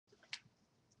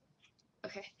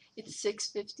Okay, it's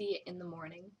 6:50 in the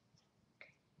morning,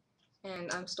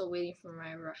 and I'm still waiting for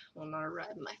my well, not a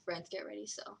ride, my friends get ready.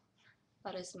 So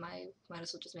that is might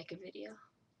as well just make a video.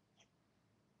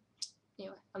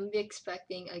 Anyway, I'm gonna be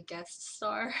expecting a guest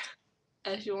star,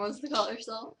 as she wants to call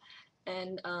herself,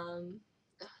 and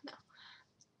no,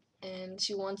 and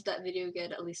she wants that video to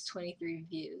get at least 23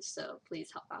 views. So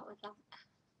please help out with that.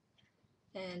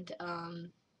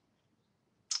 And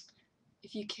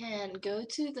if you can, go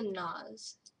to the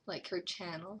Nawz, like her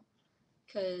channel,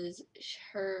 because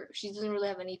she doesn't really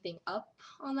have anything up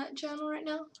on that channel right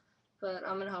now, but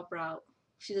I'm gonna help her out.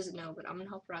 She doesn't know, but I'm gonna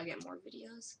help her out get more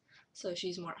videos so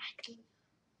she's more active.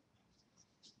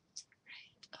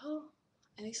 Right. Oh,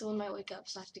 I think someone might wake up,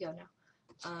 so I have to go now.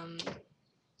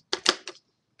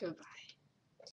 Goodbye.